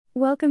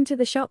Welcome to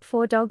the Shop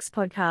for Dogs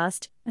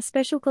podcast, a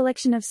special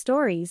collection of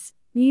stories,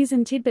 news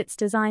and tidbits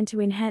designed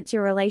to enhance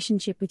your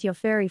relationship with your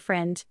furry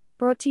friend,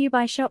 brought to you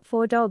by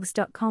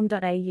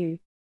shopfordogs.com.au.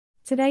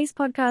 Today's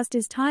podcast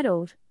is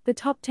titled, The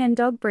Top 10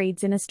 Dog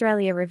Breeds in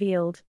Australia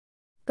Revealed.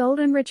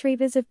 Golden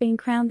Retrievers have been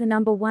crowned the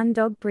number one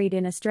dog breed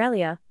in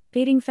Australia,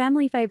 beating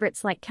family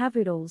favourites like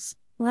Cavoodles,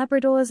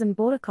 Labradors and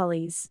Border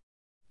Collies.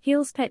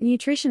 Heal's Pet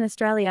Nutrition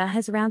Australia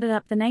has rounded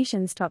up the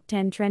nation's top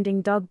 10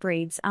 trending dog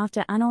breeds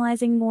after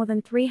analysing more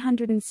than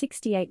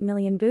 368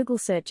 million Google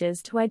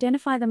searches to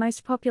identify the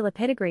most popular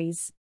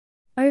pedigrees.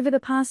 Over the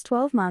past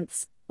 12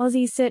 months,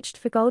 Aussies searched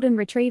for Golden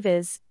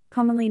Retrievers,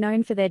 commonly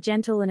known for their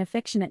gentle and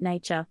affectionate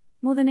nature,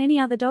 more than any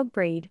other dog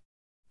breed.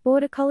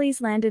 Border Collies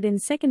landed in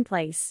second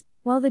place,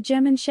 while the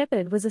German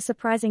Shepherd was a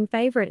surprising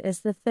favourite as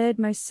the third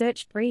most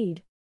searched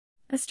breed.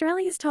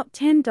 Australia's top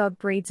 10 dog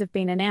breeds have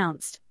been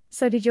announced,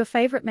 so did your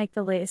favourite make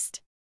the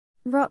list?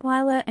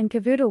 Rottweiler and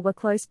Cavoodle were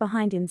close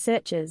behind in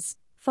searches,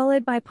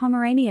 followed by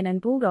Pomeranian and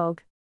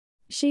Bulldog.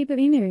 Shiba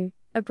Inu,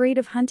 a breed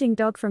of hunting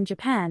dog from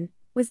Japan,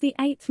 was the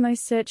 8th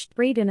most searched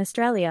breed in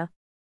Australia,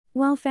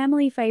 while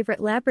family favourite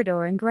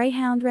Labrador and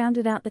Greyhound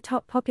rounded out the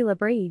top popular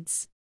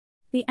breeds.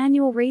 The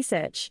annual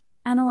research,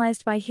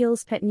 analysed by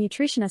Heal's Pet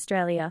Nutrition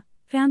Australia,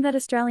 found that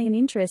Australian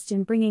interest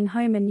in bringing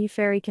home a new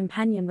furry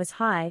companion was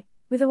high,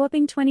 with a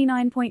whopping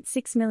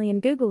 29.6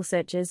 million Google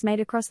searches made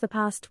across the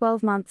past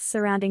 12 months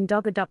surrounding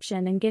dog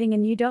adoption and getting a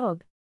new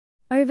dog.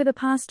 Over the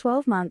past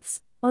 12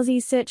 months,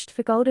 Aussies searched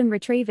for Golden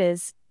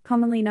Retrievers,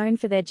 commonly known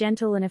for their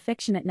gentle and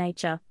affectionate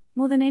nature,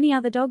 more than any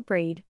other dog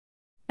breed.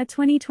 A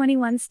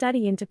 2021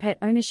 study into pet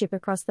ownership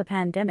across the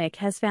pandemic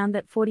has found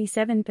that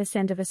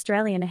 47% of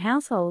Australian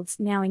households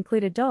now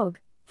include a dog,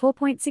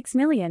 4.6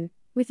 million,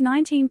 with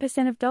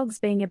 19% of dogs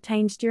being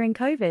obtained during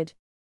COVID.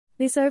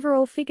 This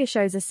overall figure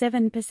shows a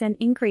 7%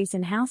 increase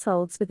in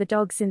households with a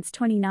dog since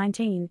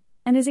 2019,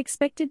 and is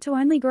expected to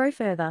only grow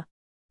further.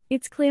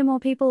 It's clear more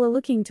people are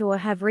looking to or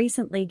have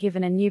recently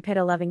given a new pet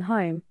a loving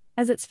home,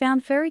 as it's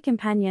found furry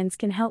companions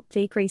can help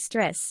decrease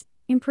stress,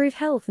 improve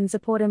health and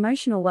support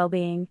emotional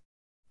well-being.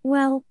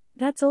 Well,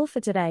 that's all for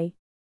today.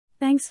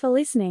 Thanks for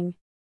listening.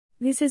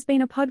 This has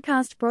been a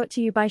podcast brought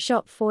to you by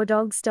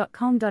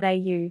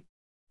shopfordogs.com.au.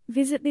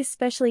 Visit this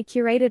specially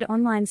curated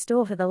online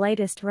store for the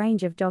latest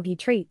range of doggy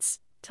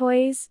treats,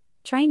 toys,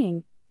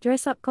 training,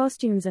 dress-up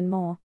costumes and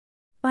more.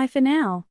 Bye for now.